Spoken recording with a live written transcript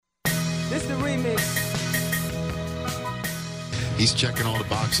This the remix. He's checking all the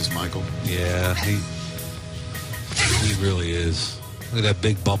boxes, Michael. Yeah, he really is. Look at that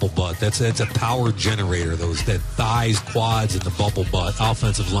big bubble butt. That's a power generator. That thighs, quads, and the bubble butt.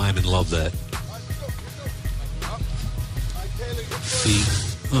 Offensive linemen love that. Feet.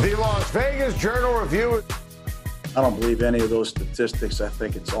 The Las Vegas Journal-Review. I don't believe any of those statistics. I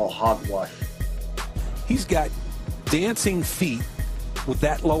think it's all hogwash. He's got dancing feet with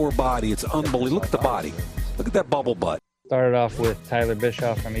that lower body. It's unbelievable. Look at the body. Look at that bubble butt. Started off with Tyler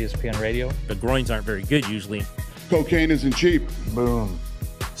Bischoff from ESPN Radio. The groins aren't very good usually. Cocaine isn't cheap. Boom.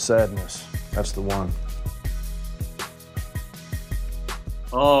 Sadness. That's the one.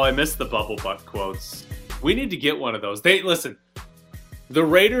 Oh, I missed the bubble butt quotes. We need to get one of those. Listen, the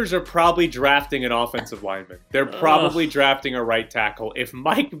Raiders are probably drafting an offensive lineman. They're probably drafting a right tackle. If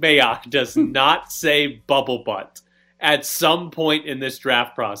Mike Mayock does not say bubble butt at some point in this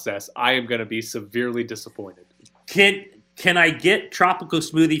draft process, I am going to be severely disappointed. Can I get Tropical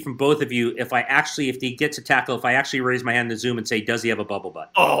Smoothie from both of you if he gets a tackle, if I actually raise my hand in the Zoom and say, does he have a bubble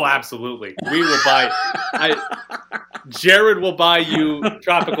butt? Oh, absolutely. We will buy Jared will buy you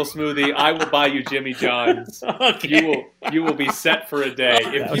Tropical Smoothie. I will buy you Jimmy John's. Okay. You will be set for a day.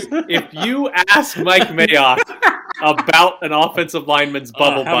 If you ask Mike Mayock about an offensive lineman's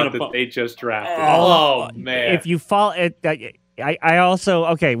bubble butt that they just drafted. Oh, man. If you fall I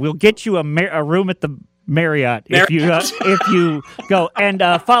also we'll get you a room at the Marriott if you go. And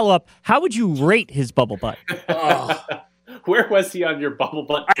follow up, how would you rate his bubble butt? Where was he on your bubble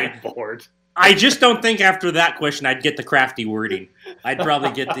butt big board? I just don't think after that question I'd get the crafty wording. I'd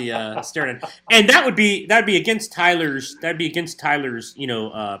probably get the staring, and that'd be against Tyler's. That'd be against Tyler's,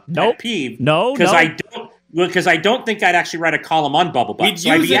 pet peeve. No, because I don't think I'd actually write a column on bubble butt. So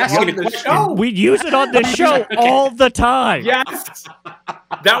I'd be asking a question. We'd use it on the show all the time. Yes.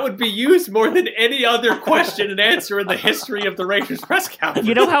 That would be used more than any other question and answer in the history of the Raiders press conference.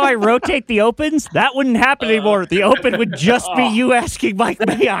 You know how I rotate the opens? That wouldn't happen anymore. The open would just be you asking Mike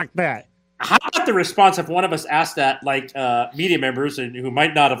Mayock that. How about the response if one of us asked that, like media members and who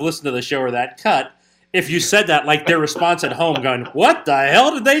might not have listened to the show or that cut, if you said that, like their response at home going, what the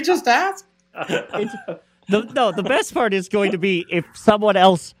hell did they just ask? The best part is going to be if someone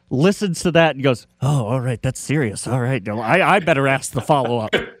else listens to that and goes, oh, all right, that's serious. All right, no, I better ask the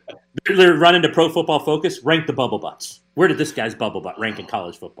follow-up. They're running to Pro Football Focus, rank the bubble butts. Where did this guy's bubble butt rank in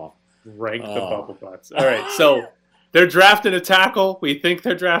college football? Rank the bubble butts. All right, so they're drafting a tackle. We think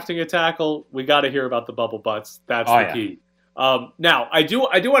they're drafting a tackle. We got to hear about the bubble butts. That's the key. Now, I do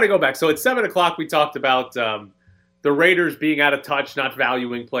want to go back. So at 7 o'clock, we talked about the Raiders being out of touch, not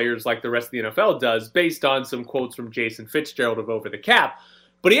valuing players like the rest of the NFL does, based on some quotes from Jason Fitzgerald of Over the Cap.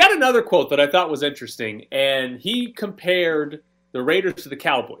 But he had another quote that I thought was interesting, and he compared the Raiders to the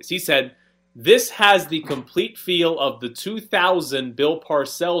Cowboys. He said, this has the complete feel of the 2000 Bill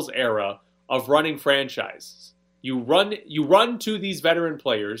Parcells era of running franchises. You run to these veteran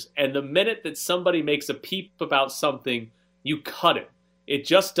players, and the minute that somebody makes a peep about something, you cut it. It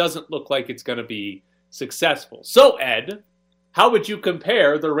just doesn't look like it's going to be successful. So, Ed, how would you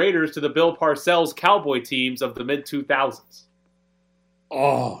compare the Raiders to the Bill Parcells Cowboy teams of the mid-2000s?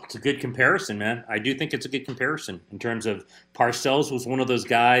 Oh, it's a good comparison, man. I do think it's a good comparison in terms of Parcells was one of those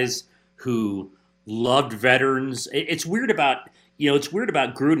guys who loved veterans. It's weird about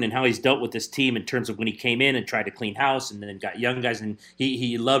Gruden and how he's dealt with this team in terms of when he came in and tried to clean house and then got young guys, and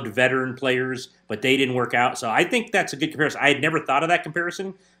he loved veteran players, but they didn't work out. So I think that's a good comparison. I had never thought of that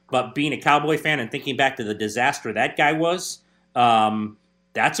comparison, but being a Cowboy fan and thinking back to the disaster that guy was,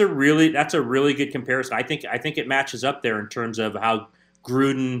 that's a really good comparison. I think it matches up there in terms of how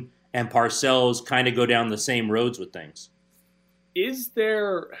Gruden and Parcells kind of go down the same roads with things. Is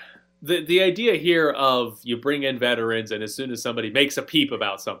there the idea here of you bring in veterans and as soon as somebody makes a peep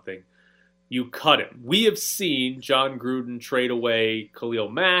about something, you cut him? We have seen John Gruden trade away Khalil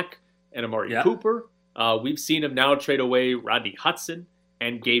Mack and Amari Cooper. We've seen him now trade away Rodney Hudson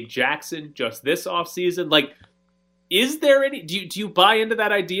and Gabe Jackson just this offseason. Like, is there any? Do you buy into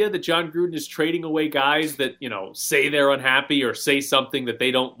that idea that John Gruden is trading away guys that, say they're unhappy or say something that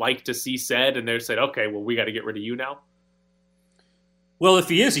they don't like to see said, and they're saying, okay, well, we got to get rid of you now? Well, if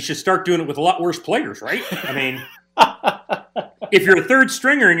he is, he should start doing it with a lot worse players, right? I mean, if you're a third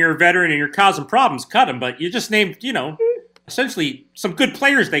stringer and you're a veteran and you're causing problems, cut him. But you just named, essentially some good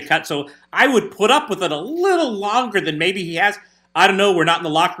players they cut. So I would put up with it a little longer than maybe he has. I don't know. We're not in the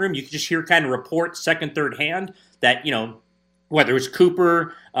locker room. You can just hear kind of reports second, third hand that, whether it's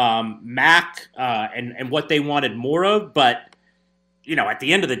Cooper, Mack, and what they wanted more of. But, at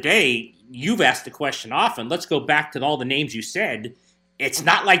the end of the day, you've asked the question often. Let's go back to all the names you said. it's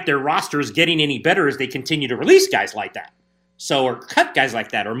not like their roster is getting any better as they continue to release guys like that. So, or cut guys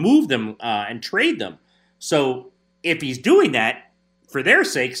like that, or move them and trade them. So if he's doing that, for their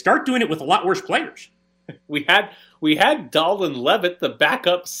sake, start doing it with a lot worse players. We had Dolan Levitt, the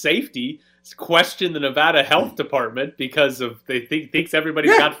backup safety, question the Nevada Health Department because of thinks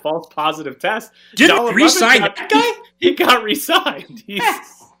everybody's got false positive tests. Didn't re-sign that guy? He got re-signed.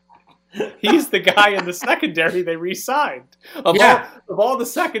 He's the guy in the secondary they re-signed. Of all the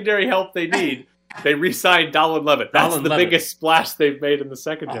secondary help they need, they re-signed Dolan Levitt. That's the biggest splash they've made in the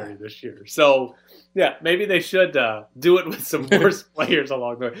secondary this year. So, yeah, maybe they should do it with some worse players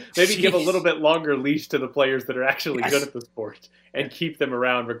along the way. Maybe give a little bit longer leash to the players that are actually good at the sport and keep them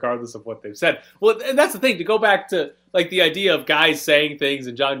around regardless of what they've said. Well, and that's the thing, to go back to like the idea of guys saying things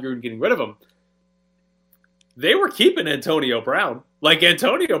and John Gruden getting rid of them. They were keeping Antonio Brown. Like,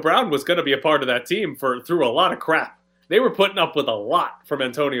 Antonio Brown was going to be a part of that team through a lot of crap. They were putting up with a lot from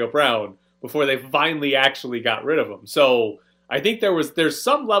Antonio Brown before they finally actually got rid of him. So I think there's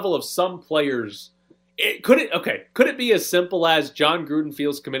some level of some players. Could it be as simple as John Gruden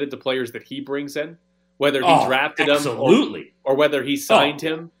feels committed to players that he brings in, whether he drafted them or whether he signed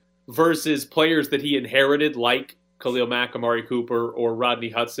him, versus players that he inherited like Khalil Mack, Amari Cooper, or Rodney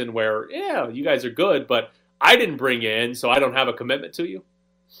Hudson, where, yeah, you guys are good, but I didn't bring you in, so I don't have a commitment to you?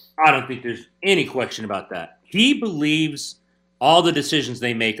 I don't think there's any question about that. He believes all the decisions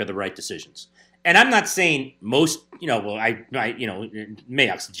they make are the right decisions. And I'm not saying most, Mayock's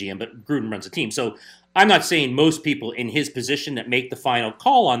the GM, but Gruden runs a team. So I'm not saying most people in his position that make the final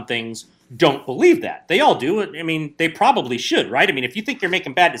call on things don't believe that. They all do. I mean, they probably should, right? I mean, if you think you're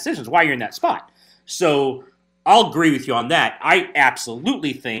making bad decisions, why you're in that spot? So I'll agree with you on that. I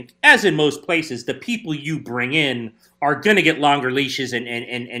absolutely think, as in most places, the people you bring in are going to get longer leashes and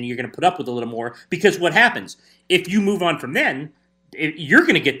you're going to put up with a little more, because what happens if you move on from then? You're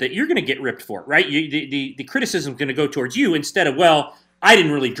going to get ripped for it, right? The criticism is going to go towards you instead of, well, I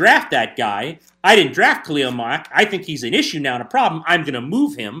didn't really draft that guy. I didn't draft Khalil Mack. I think he's an issue now and a problem. I'm going to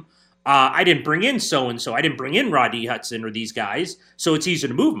move him. I didn't bring in so-and-so. I didn't bring in Rodney Hudson or these guys, so it's easier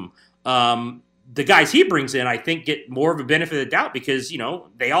to move them. The guys he brings in, I think, get more of a benefit of the doubt because,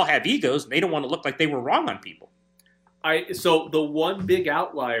 they all have egos and they don't want to look like they were wrong on people. So the one big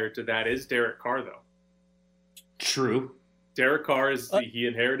outlier to that is Derek Carr, though. True. Derek Carr he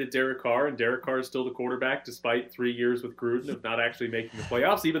inherited Derek Carr, and Derek Carr is still the quarterback despite 3 years with Gruden of not actually making the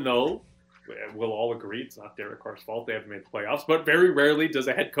playoffs, even though we'll all agree it's not Derek Carr's fault they haven't made the playoffs. But very rarely does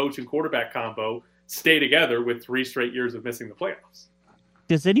a head coach and quarterback combo stay together with 3 straight years of missing the playoffs.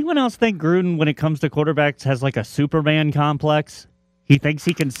 Does anyone else think Gruden, when it comes to quarterbacks, has like a Superman complex? He thinks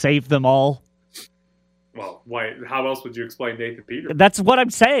he can save them all? Well, why? How else would you explain Nathan Peterman? That's what I'm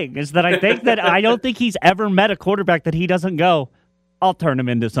saying, is that I think that I don't think he's ever met a quarterback that he doesn't go, I'll turn him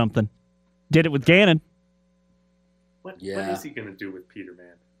into something. Did it with Gannon. What is he going to do with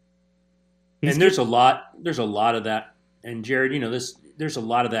Peterman? And there's a lot of that. And Jared, there's a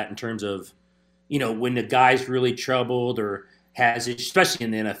lot of that in terms of, when the guy's really troubled or has, especially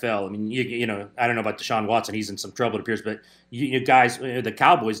in the NFL. I mean, I don't know about Deshaun Watson. He's in some trouble, it appears. But you guys, the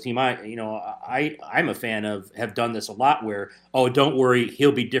Cowboys team, I'm a fan of, have done this a lot where, don't worry,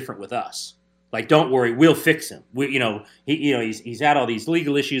 he'll be different with us. Like, don't worry, we'll fix him. He's had all these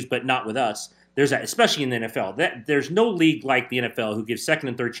legal issues, but not with us. There's that, especially in the NFL. There's no league like the NFL who gives second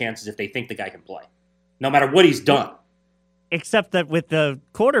and third chances if they think the guy can play, no matter what he's done. Except that with the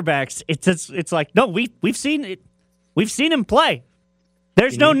quarterbacks, it's like, no, we've seen it. We've seen him play.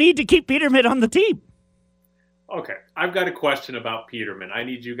 There's no need to keep Peterman on the team. Okay, I've got a question about Peterman. I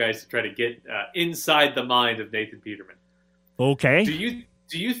need you guys to try to get inside the mind of Nathan Peterman. Okay.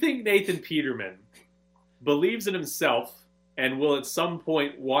 Do you think Nathan Peterman believes in himself and will at some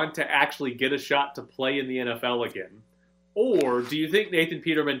point want to actually get a shot to play in the NFL again? Or do you think Nathan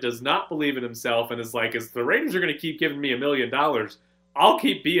Peterman does not believe in himself and is like, as the Raiders are going to keep giving me $1 million, I'll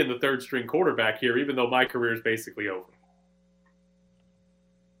keep being the third string quarterback here, even though my career is basically over?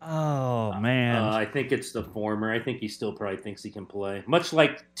 Oh, man. I think it's the former. I think he still probably thinks he can play. Much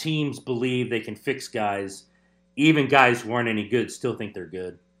like teams believe they can fix guys, even guys who aren't any good still think they're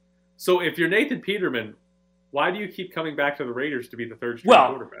good. So if you're Nathan Peterman, why do you keep coming back to the Raiders to be the third string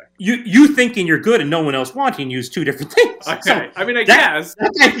quarterback? You thinking you're good and no one else wanting you is two different things. Okay. So I guess.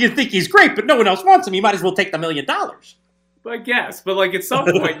 You think he's great, but no one else wants him. You might as well take the $1 million. I guess, but like at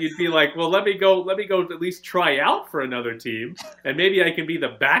some point you'd be like, well, let me go at least try out for another team, and maybe I can be the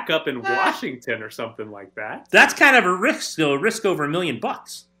backup in Washington or something like that. That's kind of a risk, though. A risk over $1 million.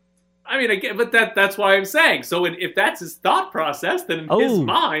 I mean, again, but that's why I'm saying. So if that's his thought process, then in his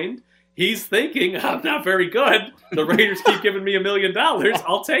mind, he's thinking, I'm not very good. The Raiders keep giving me $1 million.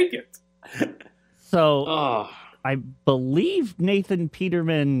 I'll take it. So I believe Nathan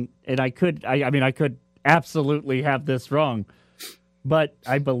Peterman, and I could absolutely have this wrong, but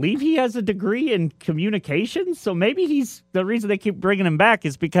I believe he has a degree in communications. So maybe the reason they keep bringing him back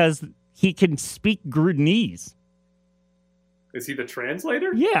is because he can speak Grudenese. Is he the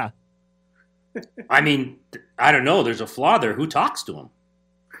translator? Yeah. I mean, I don't know. There's a flaw there. Who talks to him?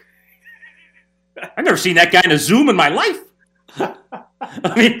 I've never seen that guy in a Zoom in my life. I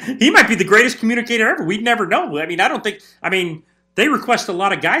mean, he might be the greatest communicator ever. We'd never know. I mean, they request a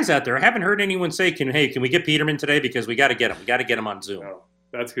lot of guys out there. I haven't heard anyone say, can we get Peterman today? Because we got to get him. We got to get him on Zoom. No,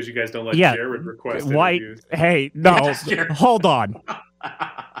 that's because you guys don't let Jared request interviews. Hey, no, hold on.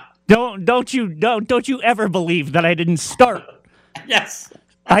 Don't you ever believe that I didn't start? Yes.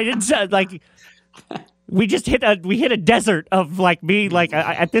 I didn't say, like, we hit a desert of like me. Like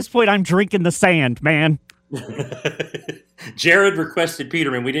at this point, I'm drinking the sand, man. Jared requested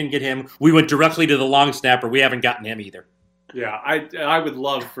Peterman. We didn't get him. We went directly to the long snapper. We haven't gotten him either. Yeah, I would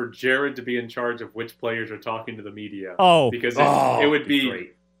love for Jared to be in charge of which players are talking to the media. Because it would be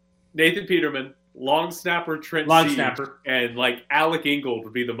great. Nathan Peterman, long snapper Trent Sieg, and like Alec Ingold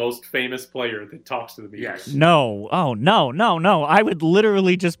would be the most famous player that talks to the media. Yes. No. Oh, no. I would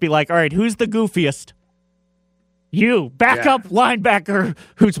literally just be like, all right, who's the goofiest? You, backup linebacker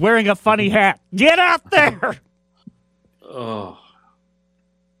who's wearing a funny hat. Get out there! Oh.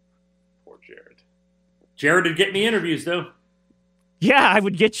 Poor Jared. Jared would get me interviews, though. Yeah, I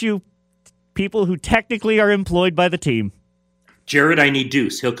would get you people who technically are employed by the team. Jared, I need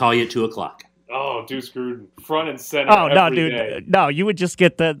Deuce. He'll call you at 2:00. Oh, Deuce Gruden. Front and center. Oh, no, dude. Day. No, you would just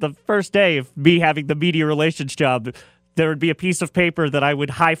get the first day of me having the media relations job. There would be a piece of paper that I would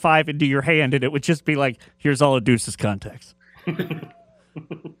high five into your hand, and it would just be like, here's all of Deuce's contacts.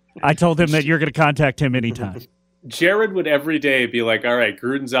 I told him that you're going to contact him anytime. Jared would every day be like, all right,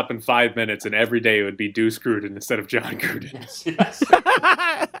 Gruden's up in 5 minutes, and every day it would be Deuce Gruden instead of John Gruden.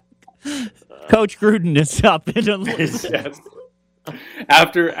 Coach Gruden is up. Yes.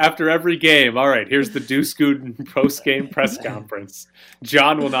 After every game, all right, here's the Deuce Gruden post-game press conference.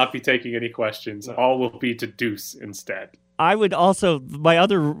 John will not be taking any questions. All will be to Deuce instead. I would also, my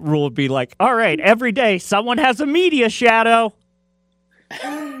other rule would be like, all right, every day someone has a media shadow.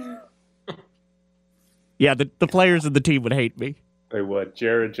 Yeah, the players of the team would hate me. They would.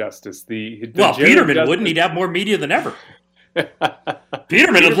 Jared Justice. Peterman wouldn't. He'd have more media than ever.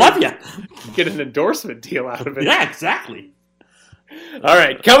 Peterman would love you. Get an endorsement deal out of it. Yeah, exactly. All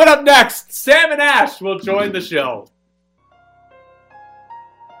right, coming up next, Sam and Ash will join the show.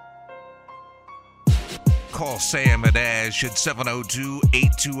 Call Sam and Ash at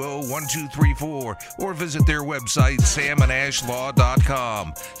 702-820-1234 or visit their website,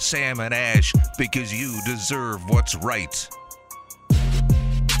 samandashlaw.com. Sam and Ash, because you deserve what's right.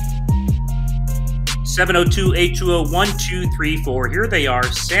 702-820-1234. Here they are,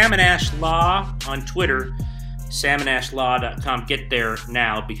 Sam and Ash Law on Twitter. samandashlaw.com. Get there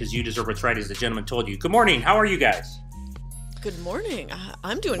now because you deserve what's right, as the gentleman told you. Good morning. How are you guys? Good morning.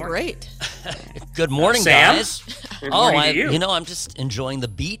 I'm doing great. Good morning, Sam? guys. Good morning to you. I'm just enjoying the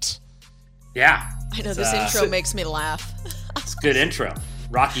beat. Yeah. I know this intro makes me laugh. It's a good intro.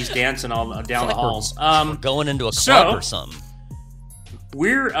 Rocky's dancing all down the halls. We're going into a club or something.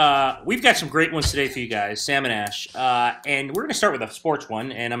 We've got some great ones today for you guys, Sam and Ash, and we're going to start with a sports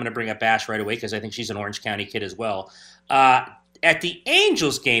one, and I'm going to bring up Ash right away because I think she's an Orange County kid as well. At the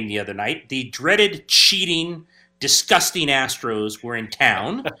Angels game the other night, the dreaded, cheating, disgusting Astros were in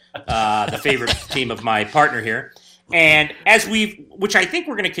town, the favorite team of my partner here, and which I think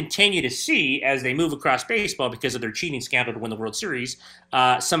we're going to continue to see as they move across baseball because of their cheating scandal to win the World Series,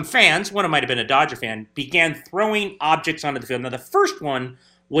 some fans, one of them might have been a Dodger fan, began throwing objects onto the field. Now, the first one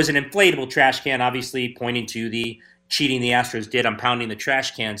was an inflatable trash can, obviously pointing to the cheating the Astros did on pounding the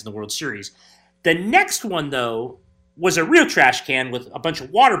trash cans in the World Series. The next one, though, was a real trash can with a bunch of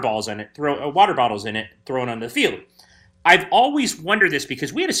water bottles in it thrown on the field. I've always wondered this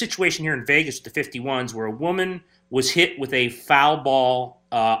because we had a situation here in Vegas with the 51s where a woman was hit with a foul ball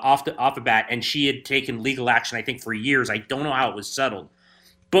off a bat, and she had taken legal action, I think, for years. I don't know how it was settled.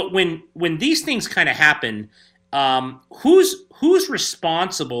 But when these things kind of happen, who's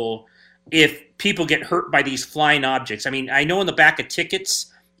responsible if people get hurt by these flying objects? I mean, I know in the back of tickets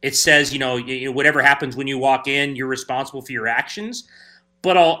it says, whatever happens when you walk in, you're responsible for your actions.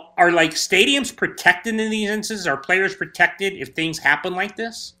 But are like stadiums protected in these instances? Are players protected if things happen like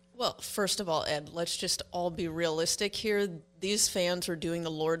this? Well, first of all, Ed, let's just all be realistic here. These fans are doing the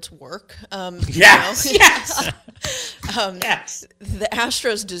Lord's work. Yes. Yes. The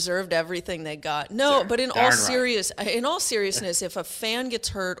Astros deserved everything they got. No, sure. But in all seriousness, if a fan gets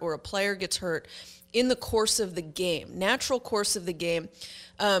hurt or a player gets hurt in the course of the game, natural course of the game,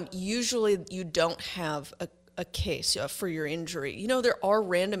 usually you don't have a case for your injury. You know, there are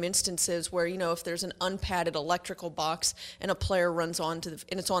random instances where, you know, if there's an unpadded electrical box and a player runs and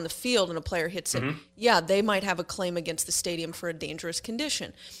it's on the field and a player hits it, yeah, they might have a claim against the stadium for a dangerous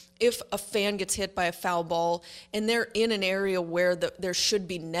condition. If a fan gets hit by a foul ball and they're in an area where there should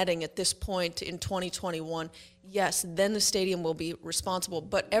be netting at this point in 2021, yes, then the stadium will be responsible.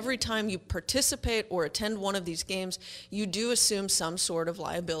 But every time you participate or attend one of these games, you do assume some sort of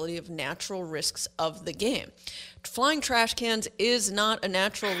liability of natural risks of the game. Flying trash cans is not a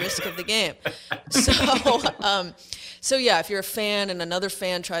natural risk of the game. So yeah, if you're a fan and another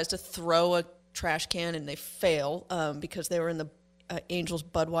fan tries to throw a trash can and they fail because they were in the Angels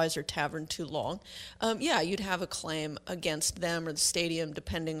Budweiser Tavern too long, yeah, you'd have a claim against them or the stadium,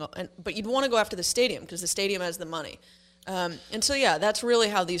 depending on. But you'd want to go after the stadium because the stadium has the money, and so yeah, that's really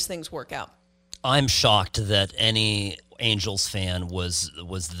how these things work out. I'm shocked that any Angels fan was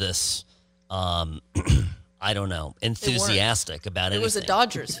this, I don't know, enthusiastic about anything. It was a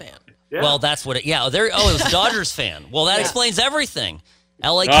Dodgers fan. Yeah. Well, that's what it. Yeah, it was a Dodgers fan. Well, that explains everything.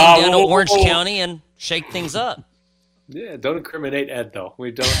 LA came down to Orange County and shake things up. Yeah, don't incriminate Ed, though.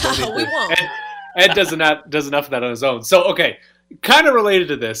 We don't we won't. Ed does enough of that on his own. So, okay, kind of related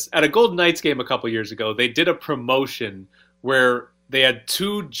to this, at a Golden Knights game a couple years ago, they did a promotion where they had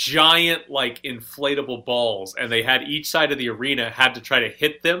two giant, like, inflatable balls, and they had each side of the arena had to try to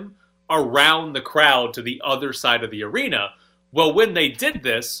hit them around the crowd to the other side of the arena. Well, when they did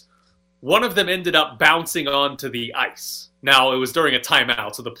this, one of them ended up bouncing onto the ice. Now, it was during a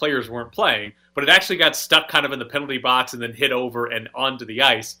timeout, so the players weren't playing, but it actually got stuck kind of in the penalty box and then hit over and onto the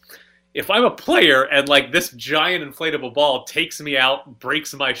ice. If I'm a player and, like, this giant inflatable ball takes me out,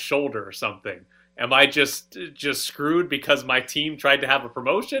 breaks my shoulder or something, am I just screwed because my team tried to have a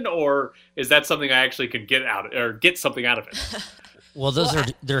promotion, or is that something I actually can get something out of it? Well,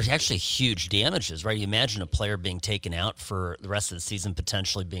 they're actually huge damages, right? You imagine a player being taken out for the rest of the season,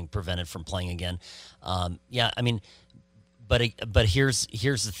 potentially being prevented from playing again. Yeah, I mean, but here's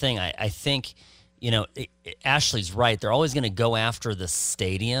the thing. I think, you know, Ashley's right. They're always going to go after the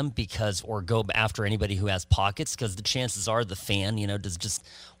stadium or go after anybody who has pockets, because the chances are the fan, you know,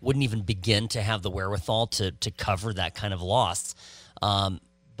 wouldn't even begin to have the wherewithal to cover that kind of loss.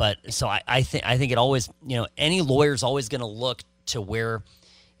 But so I think it always, you know, any lawyer's always going to look to where,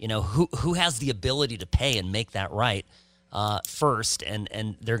 you know, who has the ability to pay and make that right first,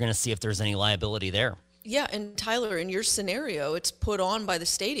 and they're going to see if there's any liability there. Yeah, and Tyler, in your scenario, it's put on by the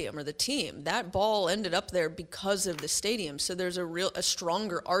stadium or the team. That ball ended up there because of the stadium, so there's a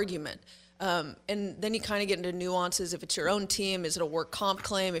stronger argument. And then you kind of get into nuances. If it's your own team, is it a work comp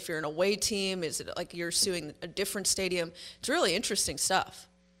claim? If you're an away team, is it like you're suing a different stadium? It's really interesting stuff.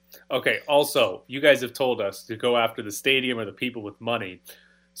 Okay, also, you guys have told us to go after the stadium or the people with money.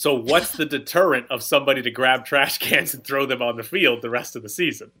 So what's the deterrent of somebody to grab trash cans and throw them on the field the rest of the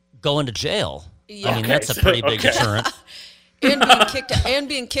season? Going to jail. Yeah. I mean, that's a pretty big deterrent. And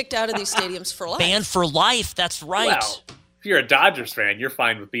being kicked out of these stadiums for life. Banned for life, that's right. Well, if you're a Dodgers fan, you're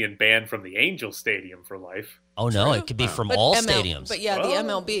fine with being banned from the Angel Stadium for life. Oh, no, it could be from all stadiums. But yeah, the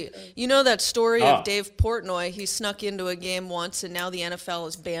MLB. You know that story of Dave Portnoy? He snuck into a game once, and now the NFL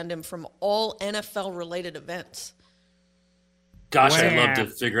has banned him from all NFL-related events. Gosh, I'd love to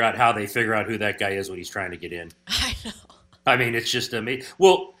figure out how they figure out who that guy is when he's trying to get in. I know. I mean, it's just amazing.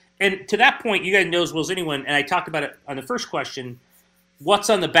 Well, and to that point, you guys know as well as anyone, and I talked about it on the first question, what's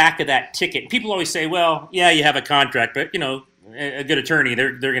on the back of that ticket? People always say, well, yeah, you have a contract, but, you know, a good attorney,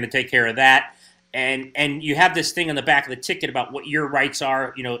 they're going to take care of that. And you have this thing on the back of the ticket about what your rights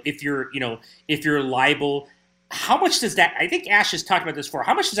are, you know, if you're liable. How much does that, I think Ash has talked about this before,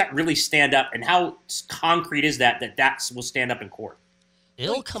 how much does that really stand up, and how concrete is that will stand up in court?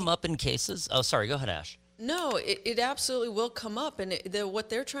 It'll come up in cases. Oh, sorry, go ahead, Ash. No, it absolutely will come up, and what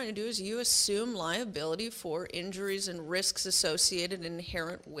they're trying to do is you assume liability for injuries and risks associated and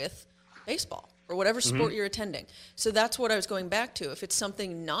inherent with baseball or whatever sport you're attending. So that's what I was going back to. If it's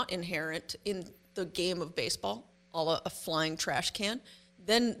something not inherent in the game of baseball, a flying trash can,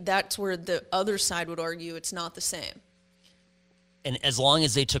 then that's where the other side would argue it's not the same. And as long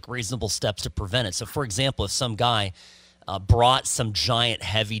as they took reasonable steps to prevent it. So, for example, if some guy brought some giant,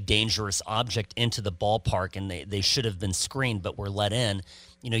 heavy, dangerous object into the ballpark and they should have been screened but were let in,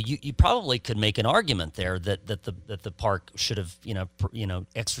 you probably could make an argument there that the park should have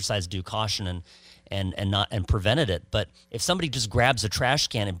exercised due caution and prevented it. But if somebody just grabs a trash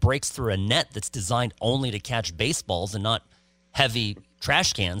can and breaks through a net that's designed only to catch baseballs and not heavy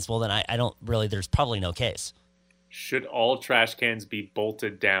trash cans, well, then I don't really. There's probably no case. Should all trash cans be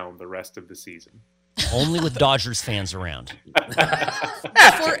bolted down the rest of the season? Only with Dodgers fans around.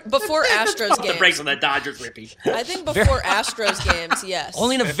 Before Astros games. The brakes on that Dodgers rippy. I think before Astros games, yes.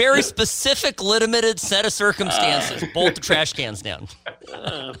 Only in a very specific, limited set of circumstances. Bolt the trash cans down.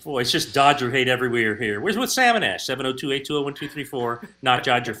 Boy, it's just Dodger hate everywhere here. Where's with Sam and Ash? 702-820-1234. Not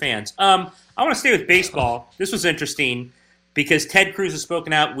Dodger fans. I want to stay with baseball. This was interesting because Ted Cruz has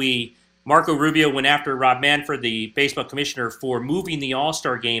spoken out. Marco Rubio went after Rob Manfred, the baseball commissioner, for moving the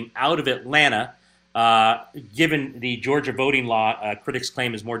All-Star game out of Atlanta. Given the Georgia voting law, critics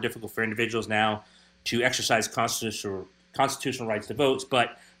claim is more difficult for individuals now to exercise constitutional rights to vote.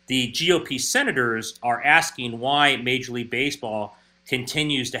 But the GOP senators are asking why Major League Baseball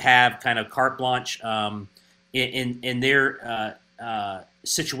continues to have kind of carte blanche in their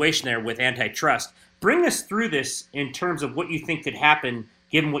situation there with antitrust. Bring us through this in terms of what you think could happen,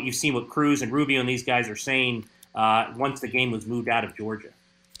 given what you've seen with Cruz and Rubio and these guys are saying once the game was moved out of Georgia.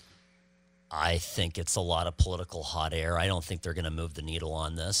 I think it's a lot of political hot air. I don't think they're going to move the needle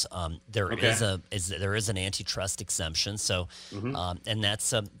on this. There is an antitrust exemption, so and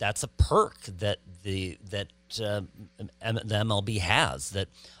that's a perk that the MLB has that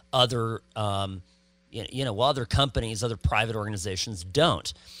other other companies, other private organizations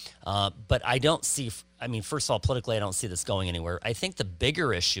don't. But I don't see. I mean, first of all, politically, I don't see this going anywhere. I think the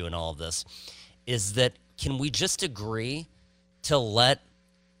bigger issue in all of this is that can we just agree to let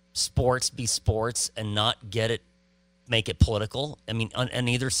sports be sports and not make it political? I mean, on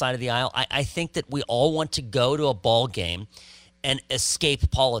either side of the aisle, I think that we all want to go to a ball game and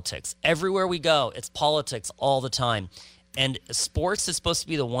escape politics. Everywhere we go, it's politics all the time. And sports is supposed to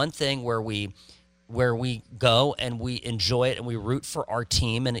be the one thing where we go and we enjoy it and we root for our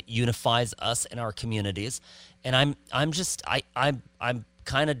team and it unifies us and our communities. And I'm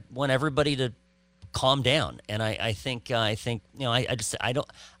kind of want everybody to calm down. And I think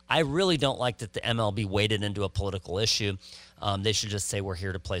I really don't like that the MLB waded into a political issue. They should just say we're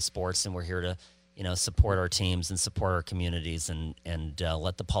here to play sports and we're here to, support our teams and support our communities and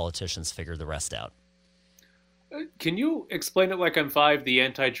let the politicians figure the rest out. Can you explain it like I'm five, the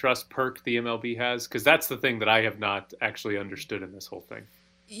antitrust perk the MLB has? Because that's the thing that I have not actually understood in this whole thing.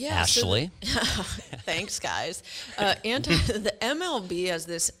 Yeah, Ashley. Thanks, guys. The MLB has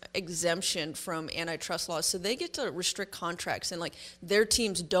this exemption from antitrust laws, so they get to restrict contracts, and like their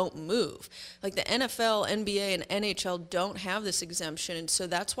teams don't move. Like the NFL, NBA, and NHL don't have this exemption, and so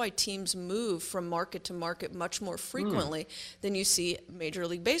that's why teams move from market to market much more frequently than you see Major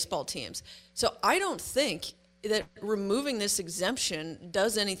League Baseball teams. So I don't think that removing this exemption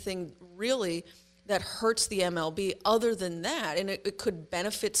does anything really that hurts the MLB other than that. And it could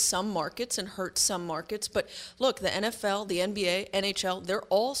benefit some markets and hurt some markets. But look, the NFL, the NBA, NHL, they're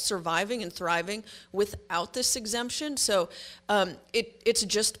all surviving and thriving without this exemption. So it's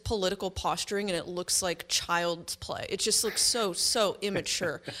just political posturing, and it looks like child's play. It just looks so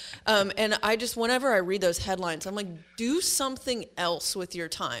immature. And I just, whenever I read those headlines, I'm like, do something else with your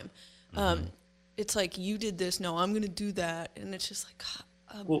time. It's like, you did this, no, I'm going to do that. And it's just like,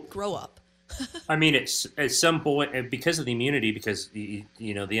 grow up. I mean, it's at some point because of the immunity, because the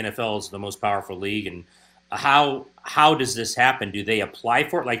NFL is the most powerful league, and how does this happen? Do they apply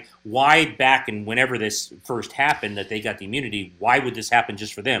for it? Like, why back and whenever this first happened that they got the immunity? Why would this happen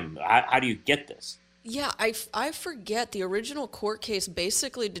just for them? How do you get this? Yeah, I forget. The original court case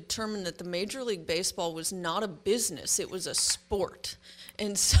basically determined that the Major League Baseball was not a business; it was a sport.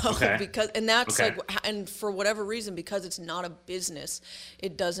 And so, and for whatever reason, because it's not a business,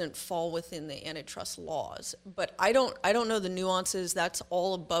 it doesn't fall within the antitrust laws. But I don't know the nuances. That's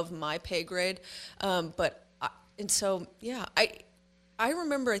all above my pay grade. I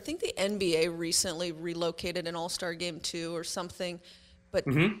remember, I think the NBA recently relocated an All-Star game too, or something. But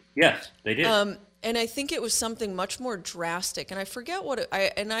yes, they did. And I think it was something much more drastic. And I forget what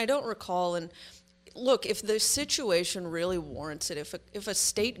I don't recall. And look, if the situation really warrants it, if a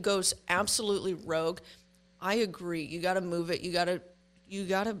state goes absolutely rogue, I agree. You got to move it. You got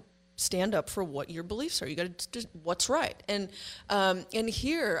to stand up for what your beliefs are. You got to what's right. And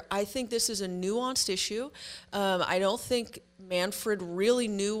here, I think this is a nuanced issue. I don't think Manfred really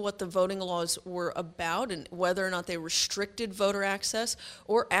knew what the voting laws were about and whether or not they restricted voter access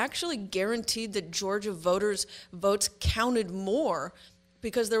or actually guaranteed that Georgia votes counted more,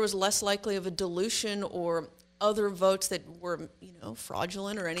 because there was less likely of a dilution or other votes that were,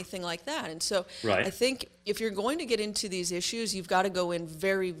 fraudulent or anything like that. And so I think if you're going to get into these issues, you've got to go in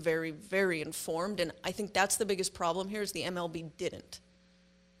very, very, very informed. And I think that's the biggest problem here is the MLB didn't.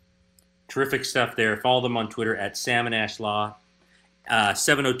 Terrific stuff there. Follow them on Twitter at SamandAshLaw.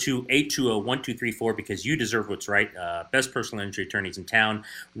 702-820-1234 because you deserve what's right. Best personal injury attorneys in town.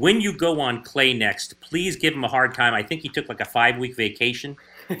 When you go on Clay next, please give him a hard time. I think he took like a 5-week vacation.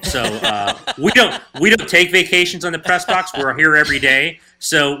 So we don't take vacations on the press box. We're here every day.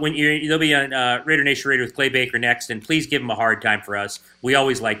 So when they'll be on Raider Nation Radio with Clay Baker next, and please give him a hard time for us. We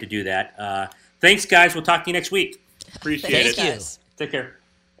always like to do that. Thanks, guys. We'll talk to you next week. Appreciate it. Guys. Take care.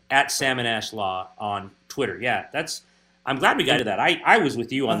 At SamandAshLaw on Twitter. Yeah, I'm glad we got to that. I was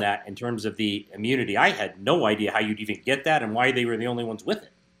with you on that in terms of the immunity. I had no idea how you'd even get that and why they were the only ones with it.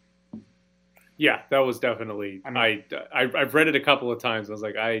 Yeah, that was definitely. I've read it a couple of times. I was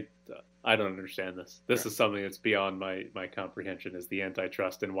like, I don't understand this. This is something that's beyond my comprehension is the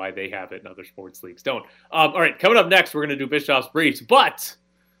antitrust and why they have it and other sports leagues don't. All right, coming up next, we're going to do Bischoff's Briefs. But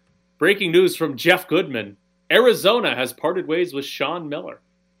breaking news from Jeff Goodman: Arizona has parted ways with Sean Miller.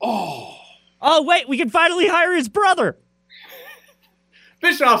 Oh, wait, we can finally hire his brother.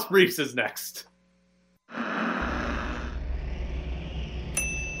 Bischoff's Briefs is next.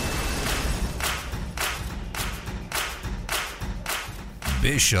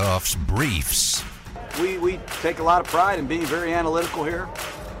 Bischoff's Briefs. We take a lot of pride in being very analytical here.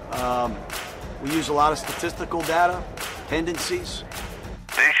 We use a lot of statistical data, tendencies.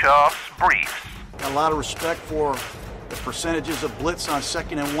 Bischoff's Briefs. Got a lot of respect for the percentages of blitz on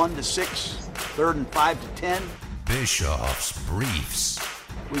 2nd and 1 to 6, 3rd and 5 to 10. Bischoff's Briefs.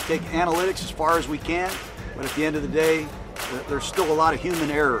 We take analytics as far as we can, but at the end of the day, there's still a lot of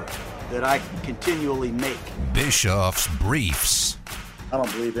human error that I continually make. Bischoff's Briefs. I don't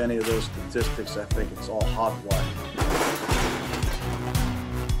believe any of those statistics. I think it's all hogwash.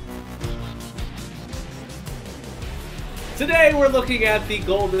 Today we're looking at the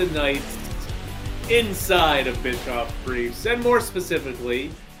Golden Knights inside of Bischoff's Briefs, and more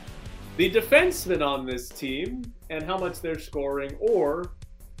specifically, the defensemen on this team and how much they're scoring or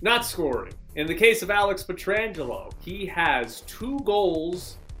not scoring. In the case of Alex Pietrangelo, he has 2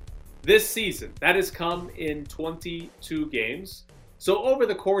 goals this season. That has come in 22 games. So over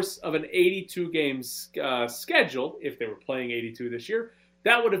the course of an 82-game schedule, if they were playing 82 this year,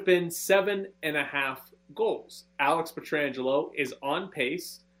 that would have been 7.5 goals. Alex Pietrangelo is on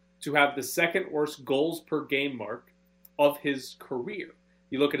pace to have the second worst goals per game mark of his career.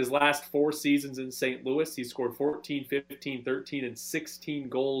 You look at his last 4 seasons in St. Louis, he scored 14, 15, 13, and 16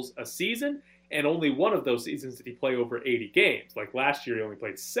 goals a season, and only one of those seasons did he play over 80 games. Like last year, he only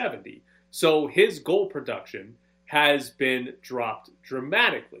played 70. So his goal production has been dropped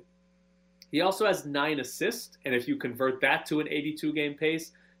dramatically. He also has 9 assists, and if you convert that to an 82-game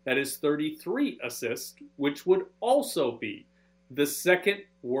pace, that is 33 assists, which would also be the second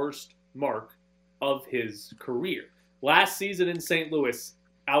worst mark of his career. Last season in St. Louis,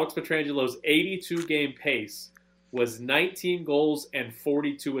 Alex Pietrangelo's 82-game pace was 19 goals and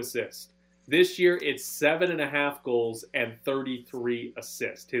 42 assists. This year, it's 7.5 goals and 33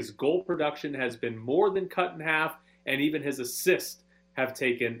 assists. His goal production has been more than cut in half, and even his assists have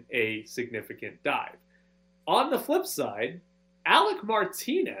taken a significant dive. On the flip side, Alec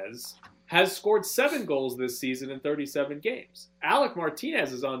Martinez has scored 7 goals this season in 37 games. Alec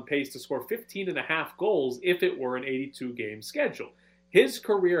Martinez is on pace to score 15.5 goals if it were an 82-game schedule. His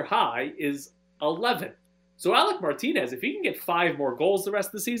career high is 11. So Alec Martinez, if he can get 5 more goals the rest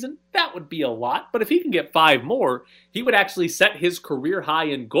of the season, that would be a lot. But if he can get 5 more, he would actually set his career high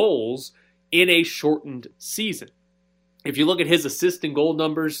in goals in a shortened season. If you look at his assist and goal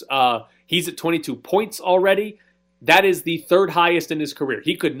numbers, he's at 22 points already. That is the 3rd highest in his career.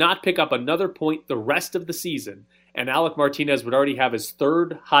 He could not pick up another point the rest of the season, and Alec Martinez would already have his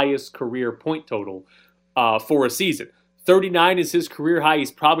 3rd highest career point total for a season. 39 is his career high.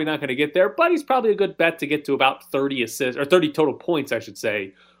 He's probably not going to get there, but he's probably a good bet to get to about 30 assists, or 30 total points, I should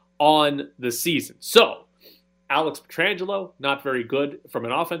say, on the season. So, Alex Pietrangelo, not very good from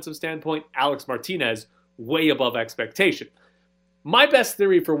an offensive standpoint. Alex Martinez, way above expectation. My best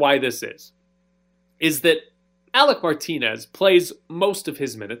theory for why this is that Alec Martinez plays most of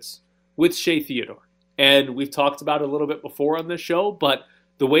his minutes with Shea Theodore. And we've talked about it a little bit before on this show, but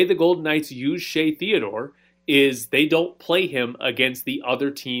the way the Golden Knights use Shea Theodore is they don't play him against the other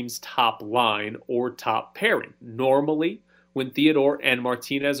team's top line or top pairing. Normally, when Theodore and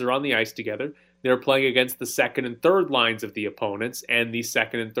Martinez are on the ice together, they're playing against the 2nd and 3rd lines of the opponents and the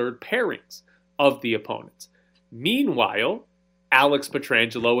 2nd and 3rd pairings of the opponents. Meanwhile, Alex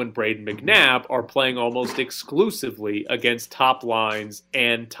Pietrangelo and Brayden McNabb are playing almost exclusively against top lines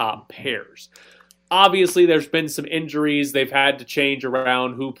and top pairs. Obviously, there's been some injuries. They've had to change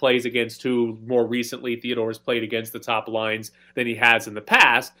around who plays against who. More recently, Theodore's played against the top lines than he has in the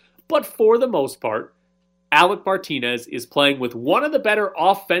past. But for the most part, Alec Martinez is playing with one of the better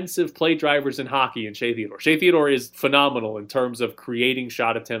offensive play drivers in hockey in Shea Theodore. Shea Theodore is phenomenal in terms of creating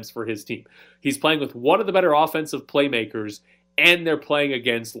shot attempts for his team. He's playing with one of the better offensive playmakers, and they're playing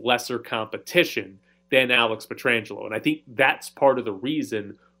against lesser competition than Alex Pietrangelo. And I think that's part of the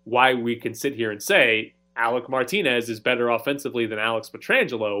reason why we can sit here and say Alec Martinez is better offensively than Alex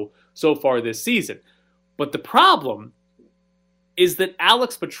Pietrangelo so far this season. But the problem is that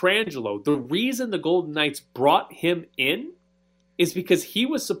Alex Pietrangelo, the reason the Golden Knights brought him in is because he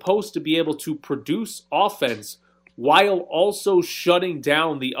was supposed to be able to produce offense while also shutting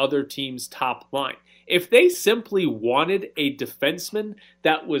down the other team's top line. If they simply wanted a defenseman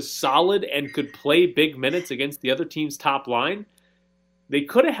that was solid and could play big minutes against the other team's top line, they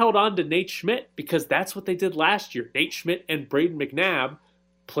could have held on to Nate Schmidt, because that's what they did last year. Nate Schmidt and Brayden McNabb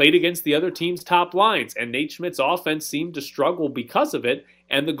played against the other team's top lines, and Nate Schmidt's offense seemed to struggle because of it,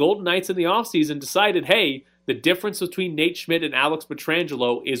 and the Golden Knights in the offseason decided, hey, the difference between Nate Schmidt and Alex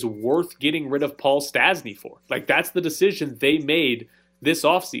Pietrangelo is worth getting rid of Paul Stastny for. Like, that's the decision they made this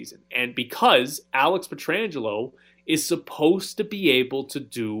offseason. And because Alex Pietrangelo is supposed to be able to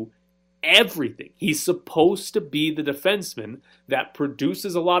do everything. He's supposed to be the defenseman that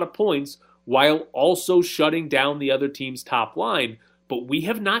produces a lot of points while also shutting down the other team's top line. But we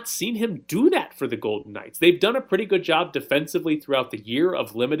have not seen him do that for the Golden Knights. They've done a pretty good job defensively throughout the year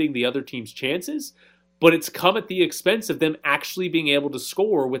of limiting the other team's chances, but it's come at the expense of them actually being able to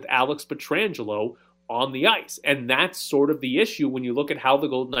score with Alex Pietrangelo on the ice. And that's sort of the issue when you look at how the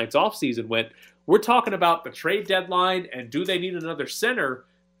Golden Knights offseason went. We're talking about the trade deadline and do they need another center?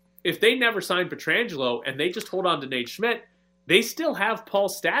 If they never sign Pietrangelo and they just hold on to Nate Schmidt, they still have Paul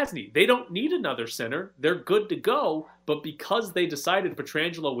Stastny. They don't need another center. They're good to go. But because they decided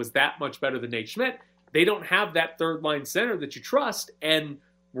Pietrangelo was that much better than Nate Schmidt, they don't have that third-line center that you trust. And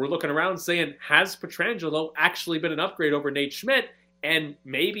we're looking around saying, has Pietrangelo actually been an upgrade over Nate Schmidt? And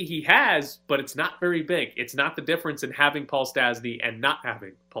maybe he has, but it's not very big. It's not the difference in having Paul Stastny and not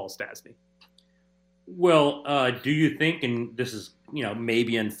having Paul Stastny. Well, do you think, and this is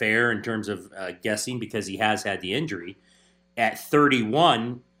maybe unfair in terms of guessing because he has had the injury, at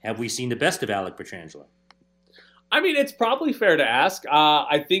 31, have we seen the best of Alec Pietrangelo? I mean, it's probably fair to ask.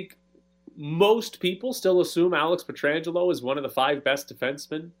 I think most people still assume Alex Pietrangelo is one of the 5 best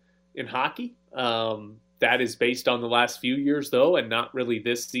defensemen in hockey. That is based on the last few years, though, and not really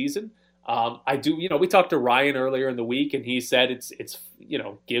this season. We talked to Ryan earlier in the week, and he said it's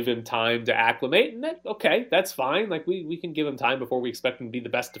give him time to acclimate, and that's fine. Like, we can give him time before we expect him to be the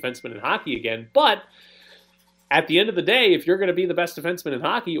best defenseman in hockey again. But at the end of the day, if you're going to be the best defenseman in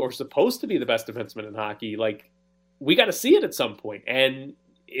hockey, or supposed to be the best defenseman in hockey, like, we got to see it at some point. And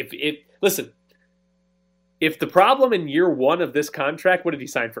if the problem in year one of this contract, what did he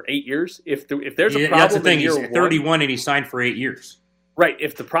sign for 8 years? If there's a problem, that's the thing. In year He's 31 and he signed for 8 years. Right.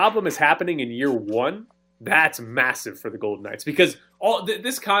 If the problem is happening in year one, that's massive for the Golden Knights, because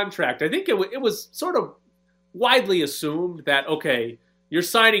this contract, I think it was sort of widely assumed that, okay, you're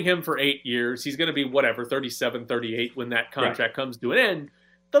signing him for 8 years. He's going to be 37, 38 when that contract comes to an end.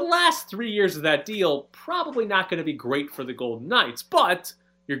 The last 3 years of that deal, probably not going to be great for the Golden Knights, but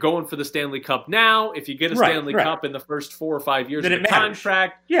you're going for the Stanley Cup now. If you get a Stanley Cup in the first 4 or 5 years of the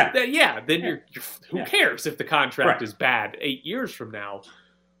contract, then who cares if the contract is bad 8 years from now?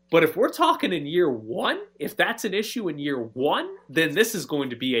 But if we're talking in year one, if that's an issue in year one, then this is going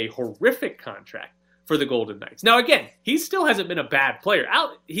to be a horrific contract for the Golden Knights. Now, again, he still hasn't been a bad player.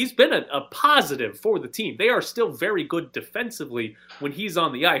 He's been a positive for the team. They are still very good defensively when he's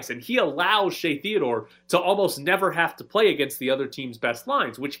on the ice, and he allows Shea Theodore to almost never have to play against the other team's best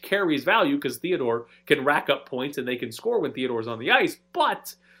lines, which carries value because Theodore can rack up points and they can score when Theodore's on the ice.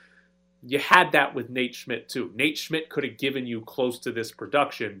 But you had that with Nate Schmidt too. Nate Schmidt could have given you close to this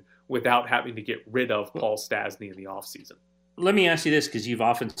production without having to get rid of Paul Stastny in the offseason. Let me ask you this, because you've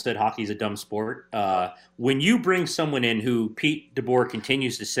often said hockey is a dumb sport. When you bring someone in who Pete DeBoer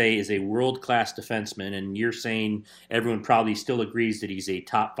continues to say is a world-class defenseman, and you're saying everyone probably still agrees that he's a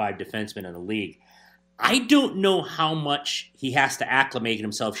top 5 defenseman in the league, I don't know how much he has to acclimate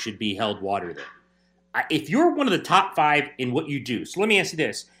himself should be held water there. If you're one of the top 5 in what you do, so let me ask you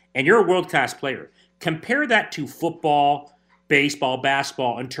this, and you're a world-class player, compare that to football, baseball,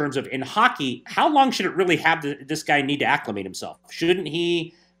 basketball, in terms of in hockey, how long should it really have this guy need to acclimate himself? Shouldn't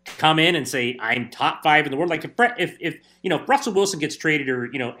he come in and say, I'm top 5 in the world. Like if Russell Wilson gets traded or,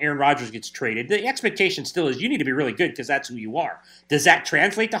 Aaron Rodgers gets traded, the expectation still is you need to be really good because that's who you are. Does that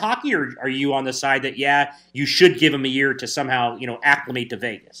translate to hockey, or are you on the side that, you should give him a year to somehow, acclimate to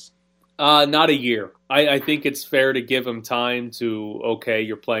Vegas? Not a year. I think it's fair to give him time to,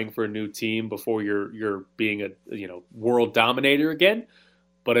 you're playing for a new team before you're being a world dominator again.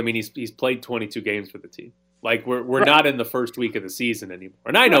 But I mean, he's played 22 games for the team. Like we're not in the first week of the season anymore.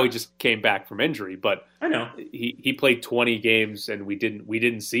 And I know he just came back from injury, but I know he played 20 games and we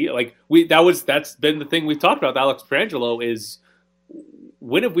didn't see it. Like that's been the thing we've talked about with Alex Pietrangelo is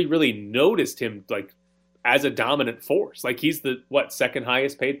when have we really noticed him like as a dominant force? Like he's the second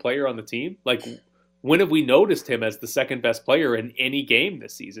highest paid player on the team. Like when have we noticed him as the second best player in any game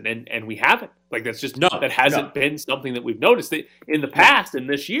this season? And we haven't. Like that's just that hasn't been something that we've noticed. In the past and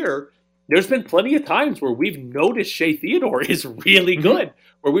this year, there's been plenty of times where we've noticed Shea Theodore is really good,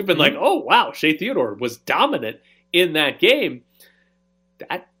 where we've been like, oh, wow, Shea Theodore was dominant in that game.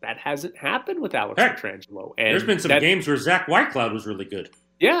 That hasn't happened with Alex Pietrangelo. And there's been some games where Zach Whitecloud was really good.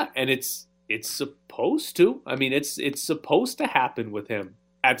 Yeah, and it's supposed to. I mean, it's supposed to happen with him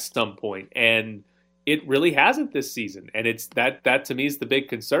at some point, and it really hasn't this season. And it's that to me is the big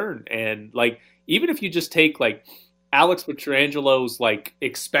concern. And like even if you just take like Alex Pietrangelo's like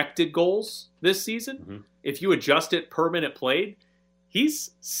expected goals this season, if you adjust it per minute played,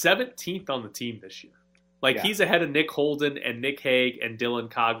 he's 17th on the team this year. Like he's ahead of Nick Holden and Nick Hague and Dylan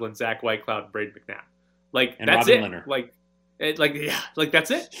Coghlan, Zach Whitecloud, and Braden McNabb. Like and that's Robin it. Leonard. Like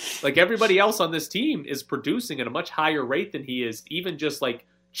that's it. Like everybody else on this team is producing at a much higher rate than he is, even just like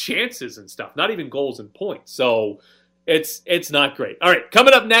chances and stuff, not even goals and points. So it's not great. All right,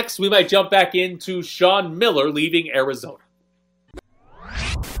 coming up next, we might jump back into Sean Miller leaving Arizona.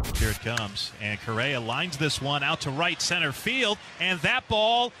 Here it comes, and Correa lines this one out to right center field, and that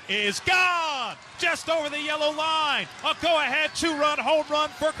ball is gone! Just over the yellow line. A go-ahead 2-run home run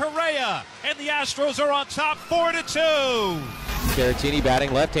for Correa, and the Astros are on top 4-2. Caratini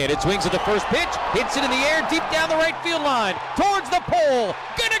batting left-handed, swings at the first pitch, hits it in the air deep down the right field line, towards the pole,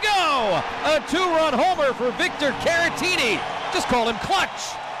 gonna go! A 2-run homer for Victor Caratini. Just call him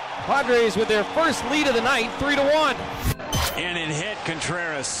clutch. Padres with their first lead of the night, 3-1. And it hit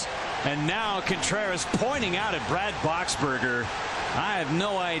Contreras. And now Contreras pointing out at Brad Boxberger. I have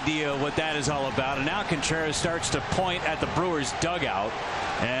no idea what that is all about. And now Contreras starts to point at the Brewers dugout.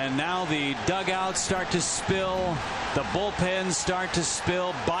 And now the dugouts start to spill. The bullpens start to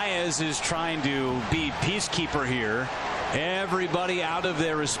spill. Baez is trying to be peacekeeper here. Everybody out of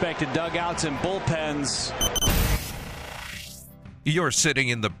their respective dugouts and bullpens. You're sitting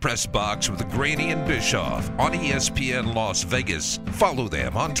in the press box with Graney and Bischoff on ESPN Las Vegas. Follow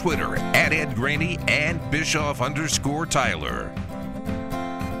them on Twitter at Ed Graney and Bischoff_Tyler.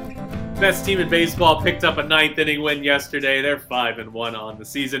 Best team in baseball picked up a 9th inning win yesterday. They're 5-1 on the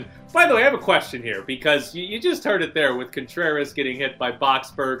season. By the way, I have a question here because you just heard it there with Contreras getting hit by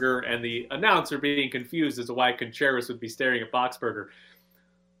Boxberger and the announcer being confused as to why Contreras would be staring at Boxberger.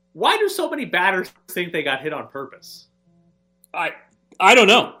 Why do so many batters think they got hit on purpose? I don't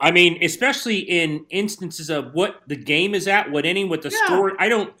know. I mean, especially in instances of what the game is at, what inning, what the score.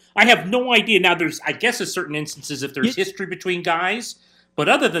 I have no idea. Now, there's, I guess, a certain instances if there's history between guys. But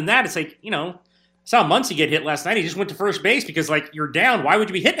other than that, it's like, I saw Muncy get hit last night. He just went to first base because, like, you're down. Why would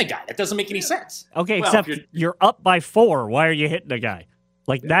you be hitting a guy? That doesn't make any sense. Okay, well, except you're up by 4. Why are you hitting a guy?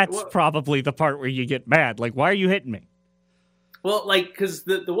 Like, that's probably the part where you get mad. Like, why are you hitting me? Well, like, because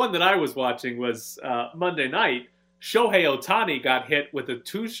the one that I was watching was Monday night. Shohei Ohtani got hit with a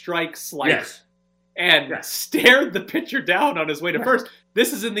 2-strike slider and stared the pitcher down on his way to first.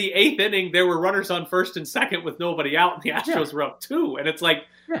 This is in the 8th inning. There were runners on first and second with nobody out, and the Astros were up 2. And it's like,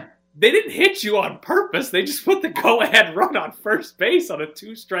 they didn't hit you on purpose. They just put the go-ahead run on first base on a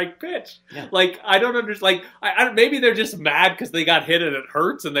 2-strike pitch. Yeah. Like, I don't understand. Like, maybe they're just mad because they got hit and it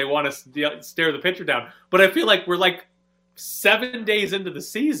hurts and they want to stare the pitcher down. But I feel like we're like 7 days into the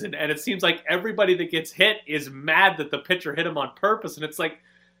season, and it seems like everybody that gets hit is mad that the pitcher hit him on purpose, and it's like,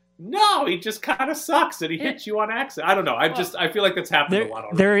 no, he just kind of sucks, and he hits you on accident. I don't know. I feel like that's happened a lot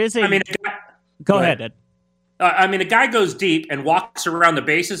already. There is a... Go ahead, Ed. A guy goes deep and walks around the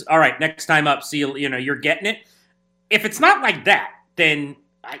bases. All right, next time up, see, you're getting it. If it's not like that, then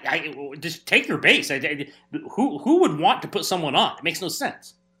I just take your base. Who would want to put someone on? It makes no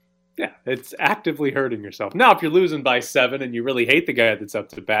sense. Yeah, it's actively hurting yourself. Now, if you're losing by 7 and you really hate the guy that's up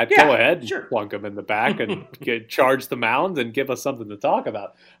to bat, go ahead and plunk him in the back and charge the mound and give us something to talk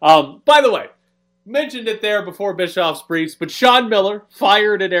about. By the way, mentioned it there before Bischoff's briefs, but Sean Miller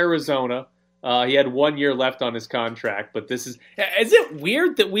fired at Arizona. He had 1 year left on his contract, but is it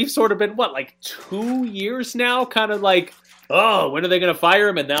weird that we've sort of been, 2 years now? Kind of like, oh, when are they going to fire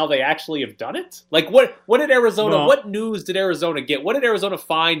him? And now they actually have done it? Like, what did Arizona, what news did Arizona get? What did Arizona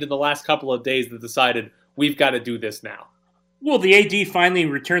find in the last couple of days that decided we've got to do this now? Well, the AD finally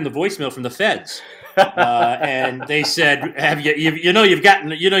returned the voicemail from the feds. And they said, you should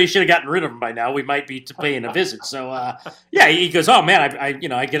have gotten rid of him by now. We might be paying a visit. So, he goes, oh man, I'm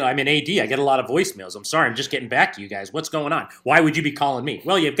in AD. I get a lot of voicemails. I'm sorry. I'm just getting back to you guys. What's going on? Why would you be calling me?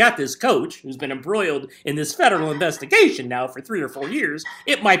 Well, you've got this coach who's been embroiled in this federal investigation now for 3 or 4 years.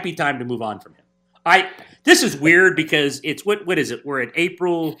 It might be time to move on from him. This is weird because it's what is it? We're at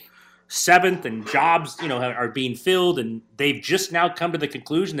April 7th and jobs, are being filled, and they've just now come to the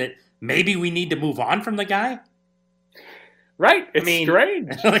conclusion that maybe we need to move on from the guy. Right. It's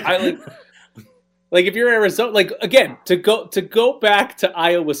strange. Like if you're Arizona, again, to go back to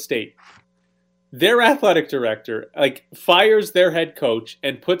Iowa State, their athletic director fires their head coach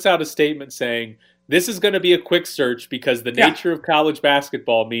and puts out a statement saying, this is going to be a quick search because the nature of college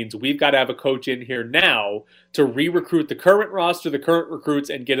basketball means we've got to have a coach in here now to re-recruit the current roster, the current recruits,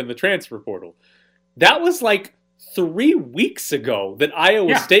 and get in the transfer portal. That was 3 weeks ago that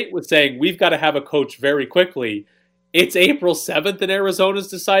Iowa State was saying we've got to have a coach very quickly. It's April 7th and Arizona's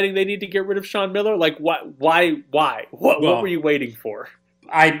deciding they need to get rid of Sean Miller. Why? What were you waiting for?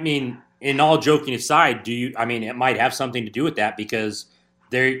 I mean, in all joking aside, it might have something to do with that because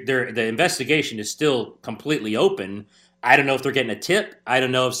the investigation is still completely open. I don't know if they're getting a tip. I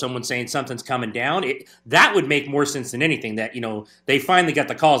don't know if someone's saying something's coming down. That would make more sense than anything that, they finally got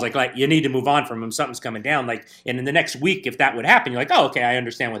the calls like you need to move on from him. Something's coming down. And in the next week, if that would happen, you're like, oh, okay, I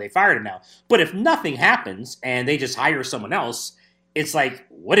understand why they fired him now. But if nothing happens and they just hire someone else, it's like,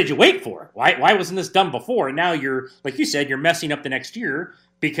 what did you wait for? Why wasn't this done before? And now you're, like you said, you're messing up the next year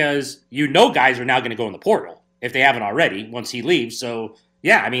because guys are now going to go in the portal if they haven't already once he leaves. So,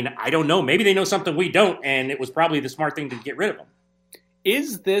 yeah, I don't know. Maybe they know something we don't, and it was probably the smart thing to get rid of him.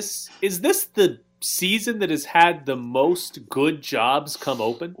 Is this the season that has had the most good jobs come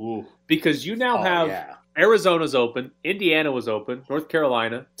open? Ooh. Because you now have Arizona's open, Indiana was open, North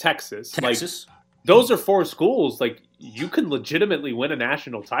Carolina, Texas. Those are 4 schools. You can legitimately win a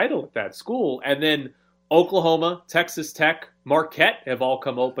national title at that school. And then Oklahoma, Texas Tech, Marquette have all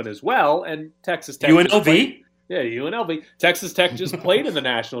come open as well. And Texas Tech. UNLV? Yeah, UNLV. Texas Tech just played in the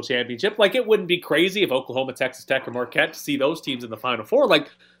national championship. It wouldn't be crazy if Oklahoma, Texas Tech, or Marquette to see those teams in the Final Four.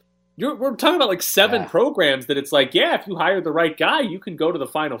 We're talking about 7 programs that it's if you hire the right guy, you can go to the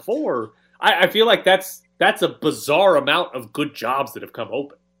Final Four. I feel like that's a bizarre amount of good jobs that have come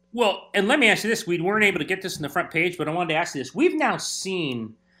open. Well, and let me ask you this. We weren't able to get this in the front page, but I wanted to ask you this. We've now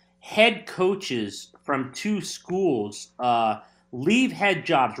seen head coaches from 2 schools leave head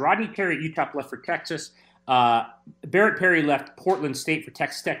jobs. Rodney Terry at Utah left for Texas. Barrett Perry left Portland State for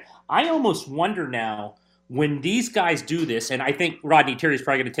Texas Tech. I almost wonder now when these guys do this, and I think Rodney Terry's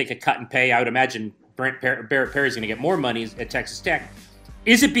probably going to take a cut in pay. I would imagine Barrett Perry's going to get more money at Texas Tech.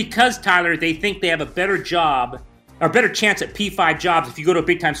 Is it because, Tyler, they think they have a better job or better chance at P5 jobs if you go to a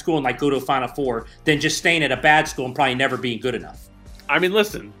big-time school and go to a Final Four than just staying at a bad school and probably never being good enough?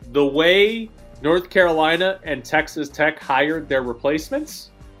 Listen, the way North Carolina and Texas Tech hired their replacements,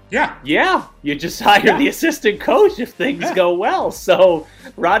 yeah, you just hire the assistant coach if things go well. So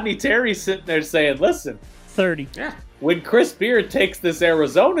Rodney Terry's sitting there saying, listen, 30. Yeah. When Chris Beard takes this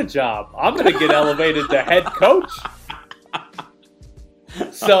Arizona job, I'm going to get elevated to head coach.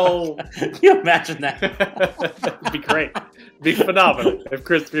 So can you imagine that? It'd be great. It'd be phenomenal if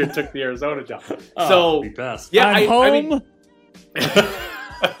Chris Beard took the Arizona job. So it'd be best. Yeah, I'm home.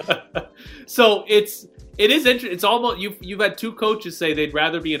 So it is interesting. It's almost you've had 2 coaches say they'd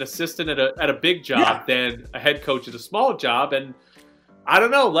rather be an assistant at a big job than a head coach at a small job, and I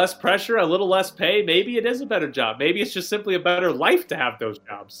don't know, less pressure, a little less pay. Maybe it is a better job. Maybe it's just simply a better life to have those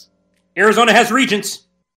jobs. Arizona has regents.